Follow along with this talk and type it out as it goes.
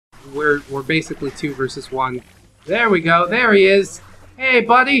we're basically 2 versus 1. There we go. There he is. Hey,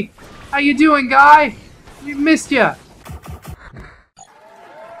 buddy. How you doing, guy? We missed ya.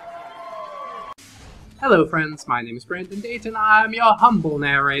 Hello, friends. My name is Brandon Dayton. I'm your humble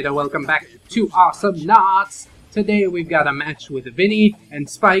narrator. Welcome back to Awesomenauts. Today we've got a match with Vinne and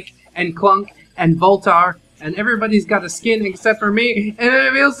Spike and Clunk and Voltar, and everybody's got a skin except for me, and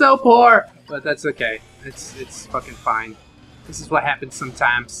I feel so poor. But that's okay. It's fucking fine. This is what happens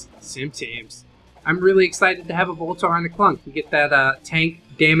sometimes. Sometimes. I'm really excited to have a Voltar and a Clunk. You get that tank,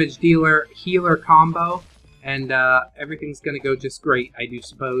 damage dealer, healer combo, and everything's gonna go just great, I do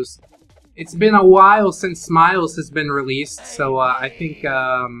suppose. It's been a while since Smiles has been released, so I think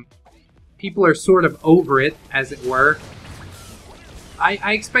people are sort of over it, as it were.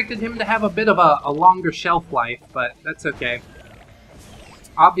 I expected him to have a bit of a longer shelf life, but that's okay.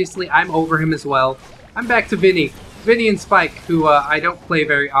 Obviously, I'm over him as well. I'm back to Vinne and Spike, who I don't play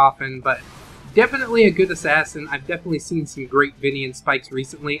very often, but definitely a good assassin. I've definitely seen some great Vinne and Spikes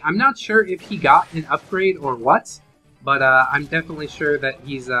recently. I'm not sure if he got an upgrade or what, but I'm definitely sure that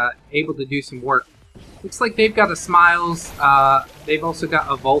he's able to do some work. Looks like they've got a Smiles. They've also got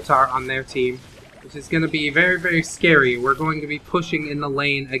a Voltar on their team, which is going to be very, very scary. We're going to be pushing in the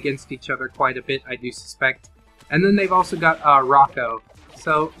lane against each other quite a bit, I do suspect. And then they've also got Rocco.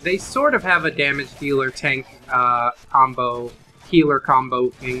 So they sort of have a damage dealer tank combo, healer combo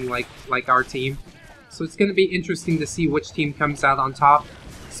thing like our team. So it's going to be interesting to see which team comes out on top.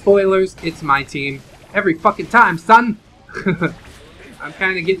 Spoilers, it's my team. Every fucking time, son! I'm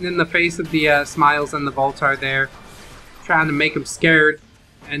kind of getting in the face of the Smiles and the Voltar there. Trying to make them scared.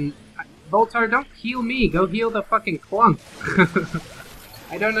 And Voltar, don't heal me. Go heal the fucking Clunk.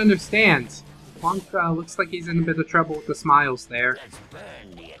 I don't understand. Clunk looks like he's in a bit of trouble with the Smiles there.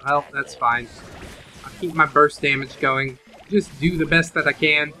 Well, that's fine. I'll keep my burst damage going. Just do the best that I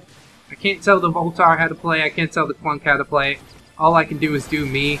can. I can't tell the Voltar how to play. I can't tell the Clunk how to play. All I can do is do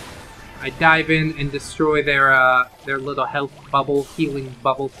me. I dive in and destroy their little health bubble, healing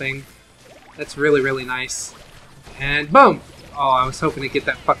bubble thing. That's really, really nice. And boom! Oh, I was hoping to get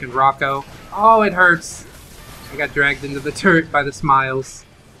that fucking Rocco. Oh, it hurts. I got dragged into the turret by the Smiles.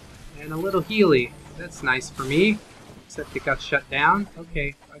 And a little Healy. That's nice for me. Except it got shut down.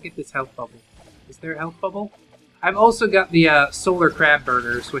 Okay, I'll get this health bubble. Is there a health bubble? I've also got the solar crab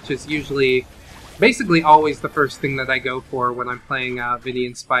burners, which is usually, basically always the first thing that I go for when I'm playing Vinne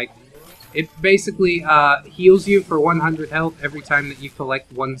and Spike. It basically heals you for 100 health every time that you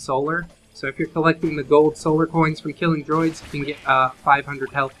collect 1 solar. So if you're collecting the gold solar coins from killing droids, you can get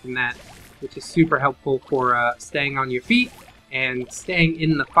 500 health from that, which is super helpful for staying on your feet and staying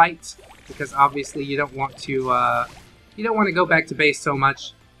in the fight, because obviously you don't want to go back to base so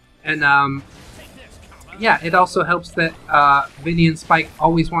much. And yeah, it also helps that Vinne and Spike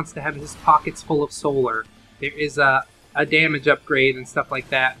always wants to have his pockets full of solar. There is a damage upgrade and stuff like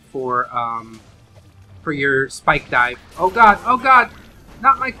that for your Spike dive. Oh god,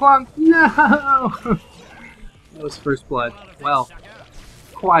 not my Clunk, no! That was first blood. Well,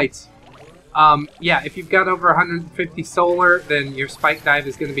 quite. Yeah, if you've got over 150 solar, then your Spike dive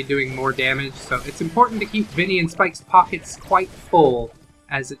is going to be doing more damage, so it's important to keep Vinne and Spike's pockets quite full,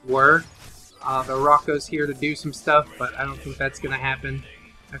 as it were. The Rocco's here to do some stuff, but I don't think that's going to happen.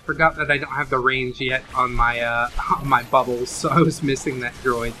 I forgot that I don't have the range yet on my bubbles, so I was missing that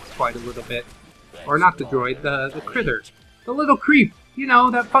droid quite a little bit. Or not the droid, the critter. The little creep! You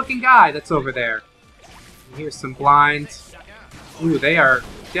know, that fucking guy that's over there. And here's some blinds. Ooh, they are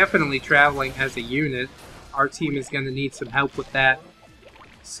definitely traveling as a unit. Our team is going to need some help with that.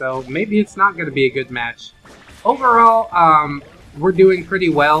 So maybe it's not going to be a good match. Overall, we're doing pretty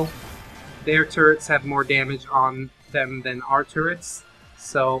well. Their turrets have more damage on them than our turrets.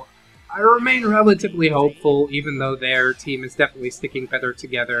 So I remain relatively hopeful, even though their team is definitely sticking better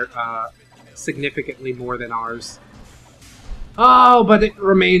together, significantly more than ours. Oh, but it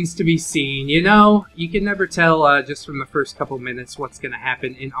remains to be seen, you know? You can never tell just from the first couple minutes what's going to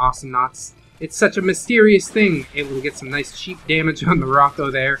happen in Awesomenauts. It's such a mysterious thing. Able to get some nice cheap damage on the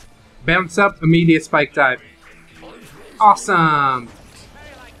Rocco there. Bounce up, immediate Spike dive. Awesome!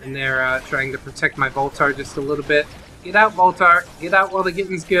 And they're trying to protect my Voltar just a little bit. Get out, Voltar! Get out while the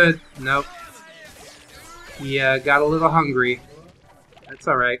getting's good. Nope. He got a little hungry. That's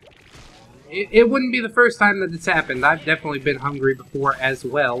alright. It wouldn't be the first time that it's happened. I've definitely been hungry before as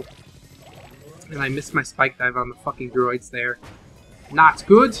well. And I missed my Spike dive on the fucking droids there. Not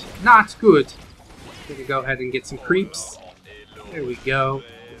good. Not good. Gonna go ahead and get some creeps. There we go.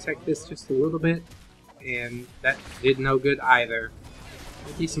 Protect this just a little bit. And that did no good either.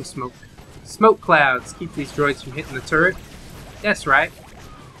 Maybe some smoke. Smoke clouds. Keep these droids from hitting the turret. That's right.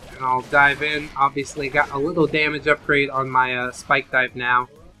 And I'll dive in. Obviously, got a little damage upgrade on my spike dive now.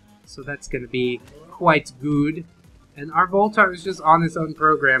 So that's going to be quite good. And our Voltar is just on his own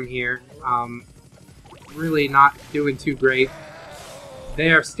program here. Really not doing too great.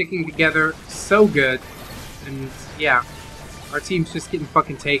 They are sticking together so good. And yeah, our team's just getting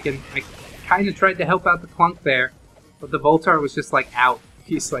fucking taken. I kind of tried to help out the Clunk there. But the Voltar was just like out.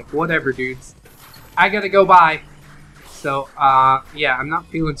 He's like, whatever, dudes. I gotta go by. So, yeah, I'm not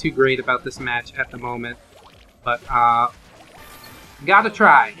feeling too great about this match at the moment. But, gotta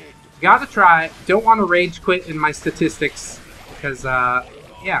try. Gotta try. Don't want to rage quit in my statistics. Because,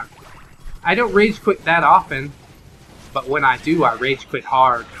 yeah. I don't rage quit that often. But when I do, I rage quit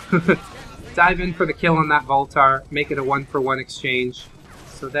hard. Dive in for the kill on that Voltar. Make it a 1-for-1 exchange.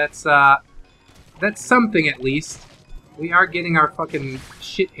 So that's something at least. We are getting our fucking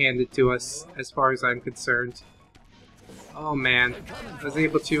shit handed to us, as far as I'm concerned. Oh man, I was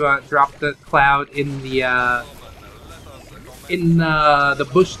able to drop the cloud in the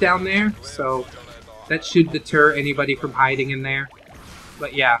bush down there, so that should deter anybody from hiding in there.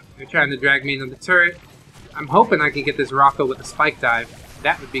 But yeah, they're trying to drag me into the turret. I'm hoping I can get this Rocco with a spike dive.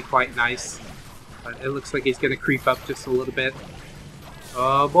 That would be quite nice. But it looks like he's gonna creep up just a little bit.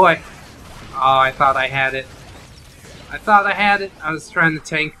 Oh boy. Oh, I thought I had it. I thought I had it. I was trying to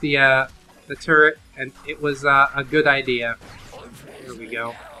tank the turret, and it was a good idea. There we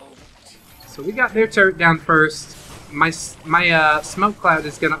go. So we got their turret down first. My smoke cloud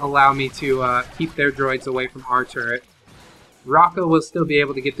is going to allow me to keep their droids away from our turret. Rocco will still be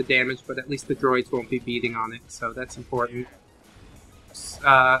able to get the damage, but at least the droids won't be beating on it, so that's important.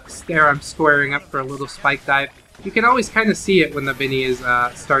 I'm squaring up for a little spike dive. You can always kind of see it when the Vinny is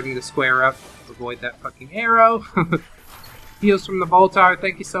starting to square up. Avoid that fucking arrow. Heals from the Voltar,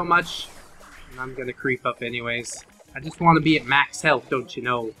 thank you so much. And I'm gonna creep up anyways. I just want to be at max health, don't you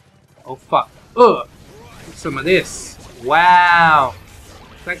know? Oh fuck. Ugh! Get some of this. Wow!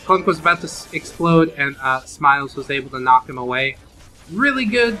 That Clunk was about to explode, and Smiles was able to knock him away. Really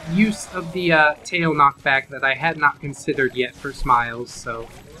good use of the tail knockback that I had not considered yet for Smiles, so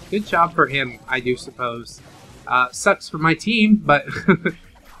good job for him, I do suppose. Sucks for my team, but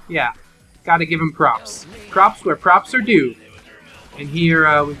yeah, gotta give him props. Props where props are due. And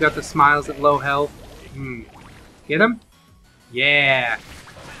here we've got the Smiles at low health. Get him? Yeah.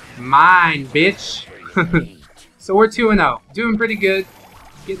 Mine, bitch. So we're 2-0. Doing pretty good.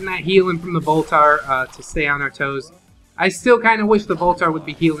 Getting that healing from the Voltar to stay on our toes. I still kind of wish the Voltar would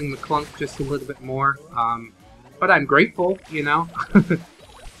be healing the Clunk just a little bit more. But I'm grateful, you know.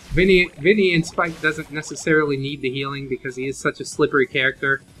 Vinne and Spike doesn't necessarily need the healing because he is such a slippery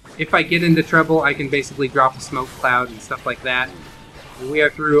character. If I get into trouble, I can basically drop a smoke cloud and stuff like that. We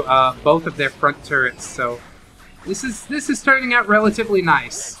are through both of their front turrets, so this is turning out relatively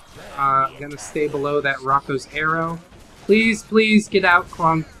nice. Gonna stay below that Rocco's arrow. Please, please get out,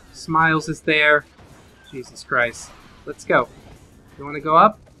 Clunk. Smiles is there. Jesus Christ. Let's go. You want to go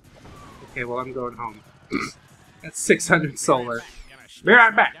up? Okay, well, I'm going home. That's 600 solar. Be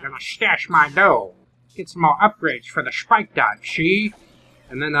right back. Gonna stash my dough. Get some more upgrades for the spike dive, see?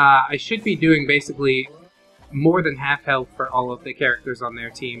 And then I should be doing basically more than half health for all of the characters on their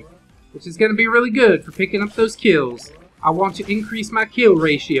team, which is going to be really good for picking up those kills. I want to increase my kill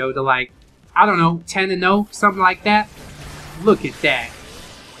ratio to like, I don't know, 10-0, something like that. Look at that.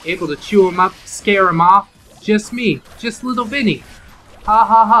 Able to chew them up, scare them off. Just me. Just little Vinny. Ha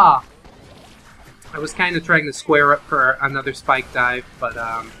ha ha. I was kind of trying to square up for another spike dive, but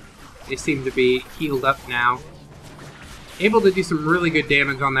they seem to be healed up now. Able to do some really good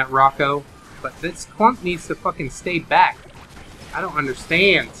damage on that Rocco, but this Clunk needs to fucking stay back. I don't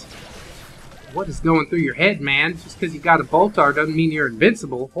understand. What is going through your head, man? Just because you got a Voltar doesn't mean you're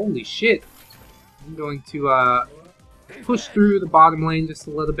invincible. Holy shit. I'm going to push through the bottom lane just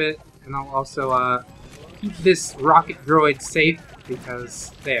a little bit, and I'll also keep this rocket droid safe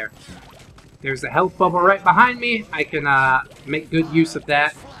because there's a health bubble right behind me. I can make good use of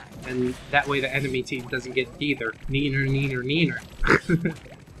that, and that way the enemy team doesn't get either. Neener.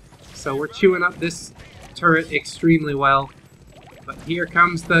 So we're chewing up this turret extremely well. But here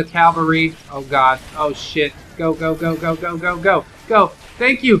comes the cavalry. Oh god. Oh shit. Go, go, go, go, go, go, go. Go.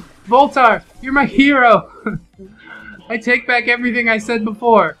 Thank you. Voltar, you're my hero. I take back everything I said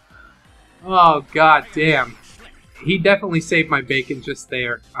before. Oh god damn. He definitely saved my bacon just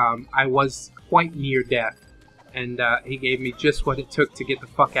there. I was quite near death. And he gave me just what it took to get the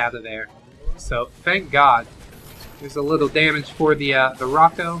fuck out of there. So thank god. There's a little damage for the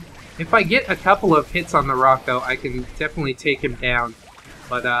Rocco. If I get a couple of hits on the Rocco, I can definitely take him down.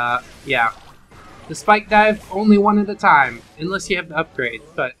 But, yeah. The spike dive, only one at a time, unless you have the upgrade.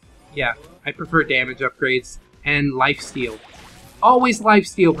 But yeah, I prefer damage upgrades and lifesteal. Always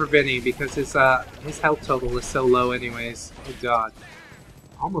lifesteal for Vinny because his health total is so low anyways. Oh god.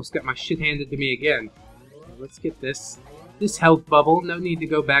 Almost got my shit handed to me again. Let's get this health bubble. No need to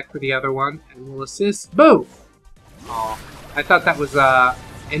go back for the other one. And we'll assist. Boom! Oh, I thought that was an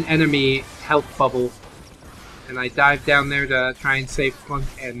enemy health bubble. And I dived down there to try and save Clunk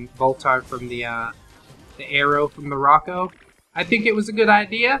and Voltar from the arrow from the Rocco. I think it was a good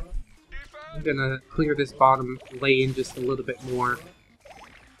idea. I'm gonna clear this bottom lane just a little bit more.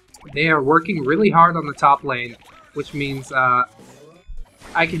 They are working really hard on the top lane, which means I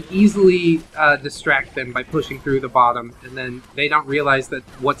can easily distract them by pushing through the bottom, and then they don't realize that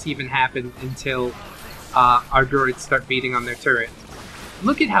what's even happened until our droids start beating on their turret.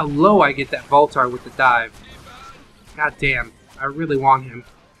 Look at how low I get that Voltar with the dive. God damn, I really want him.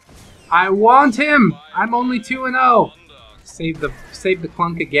 I want him! I'm only 2-0! Save the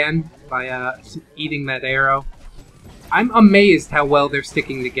Clunk again by eating that arrow. I'm amazed how well they're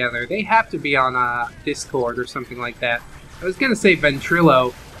sticking together. They have to be on Discord or something like that. I was gonna say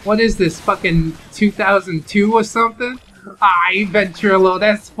Ventrilo. What is this, fucking 2002 or something? Aye, Ventrilo,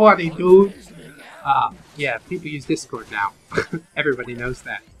 that's funny, dude. Yeah, people use Discord now. Everybody knows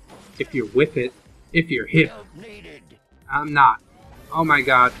that. If you're with it, if you're hip. I'm not. Oh my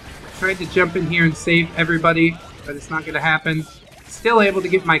god. Tried to jump in here and save everybody, but it's not gonna happen. Still able to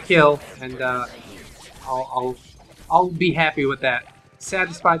get my kill, and I'll be happy with that.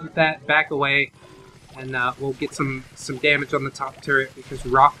 Satisfied with that, back away, and we'll get some damage on the top turret because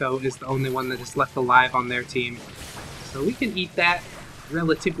Rocco is the only one that is left alive on their team. So we can eat that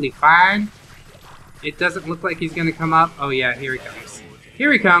relatively fine. It doesn't look like he's gonna come up. Oh yeah, here he comes.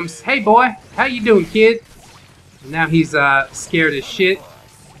 Here he comes. Hey boy, how you doing, kid? And now he's scared as shit.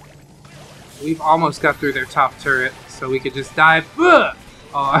 We've almost got through their top turret, so we could just dive. Ugh!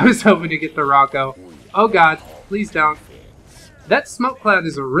 Oh, I was hoping to get the Rocco. Oh god, please don't. That smoke cloud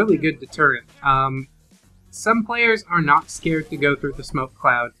is a really good deterrent. Some players are not scared to go through the smoke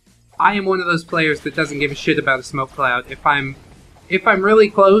cloud. I am one of those players that doesn't give a shit about a smoke cloud. If I'm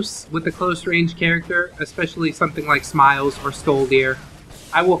really close with a close range character, especially something like Smiles or Skoldir,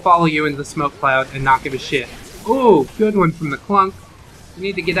 I will follow you into the smoke cloud and not give a shit. Ooh, good one from the Clunk. We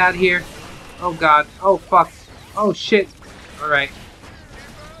need to get out of here. Oh god. Oh fuck. Oh shit. Alright.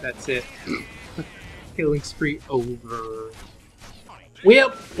 That's it. Killing spree over.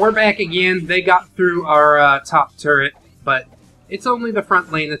 Well, we're back again. They got through our top turret, but it's only the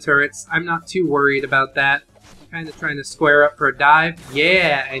front lane of turrets. I'm not too worried about that. Kind of trying to square up for a dive.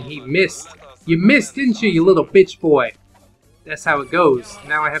 Yeah, and he missed. You missed, didn't you, you little bitch boy? That's how it goes.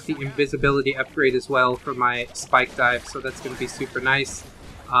 Now I have the invisibility upgrade as well for my spike dive, so that's going to be super nice.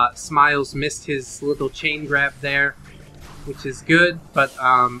 Smiles missed his little chain grab there, which is good, but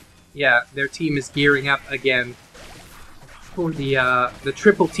yeah, their team is gearing up again for the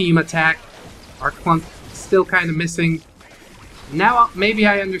triple team attack. Our Clunk still kind of missing. Now maybe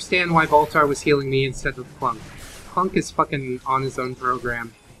I understand why Voltar was healing me instead of Clunk. Clunk is fucking on his own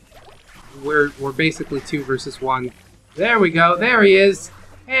program. We're basically 2 versus 1. There we go. There he is.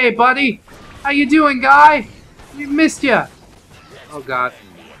 Hey, buddy. How you doing, guy? We missed ya. Oh god.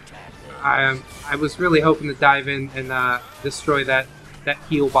 I was really hoping to dive in and destroy that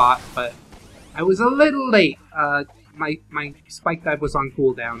heal bot, but I was a little late. My spike dive was on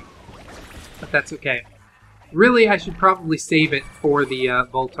cooldown, but that's okay. Really, I should probably save it for the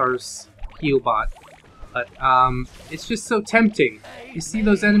Voltar's heal bot, but it's just so tempting. You see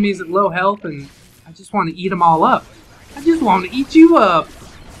those enemies at low health, and I just want to eat them all up. I just want to eat you up.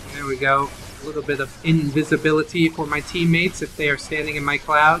 There we go. A little bit of invisibility for my teammates if they are standing in my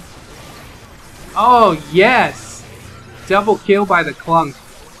cloud. Oh, yes! Double kill by the Clunk.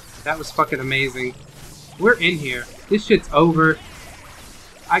 That was fucking amazing. We're in here. This shit's over.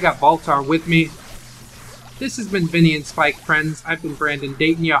 I got Voltar with me. This has been Vinnie and Spike, friends. I've been Brandon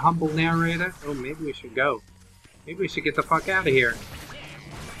Dayton, your humble narrator. Oh, maybe we should go. Maybe we should get the fuck out of here.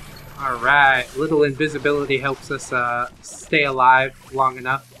 Alright, little invisibility helps us stay alive long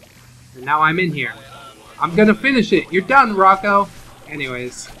enough. And now I'm in here. I'm gonna finish it. You're done, Rocco.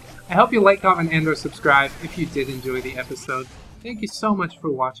 Anyways, I hope you like, comment, and or subscribe if you did enjoy the episode. Thank you so much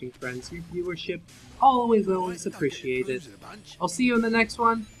for watching, friends. Your viewership, always appreciated. I'll see you in the next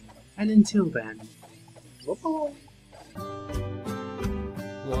one, and until then, bye-bye.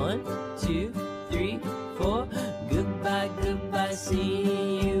 1, 2, 3, 4. Goodbye, goodbye,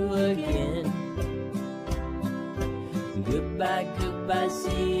 see you again. Goodbye, goodbye,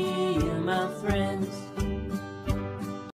 see you, my friends.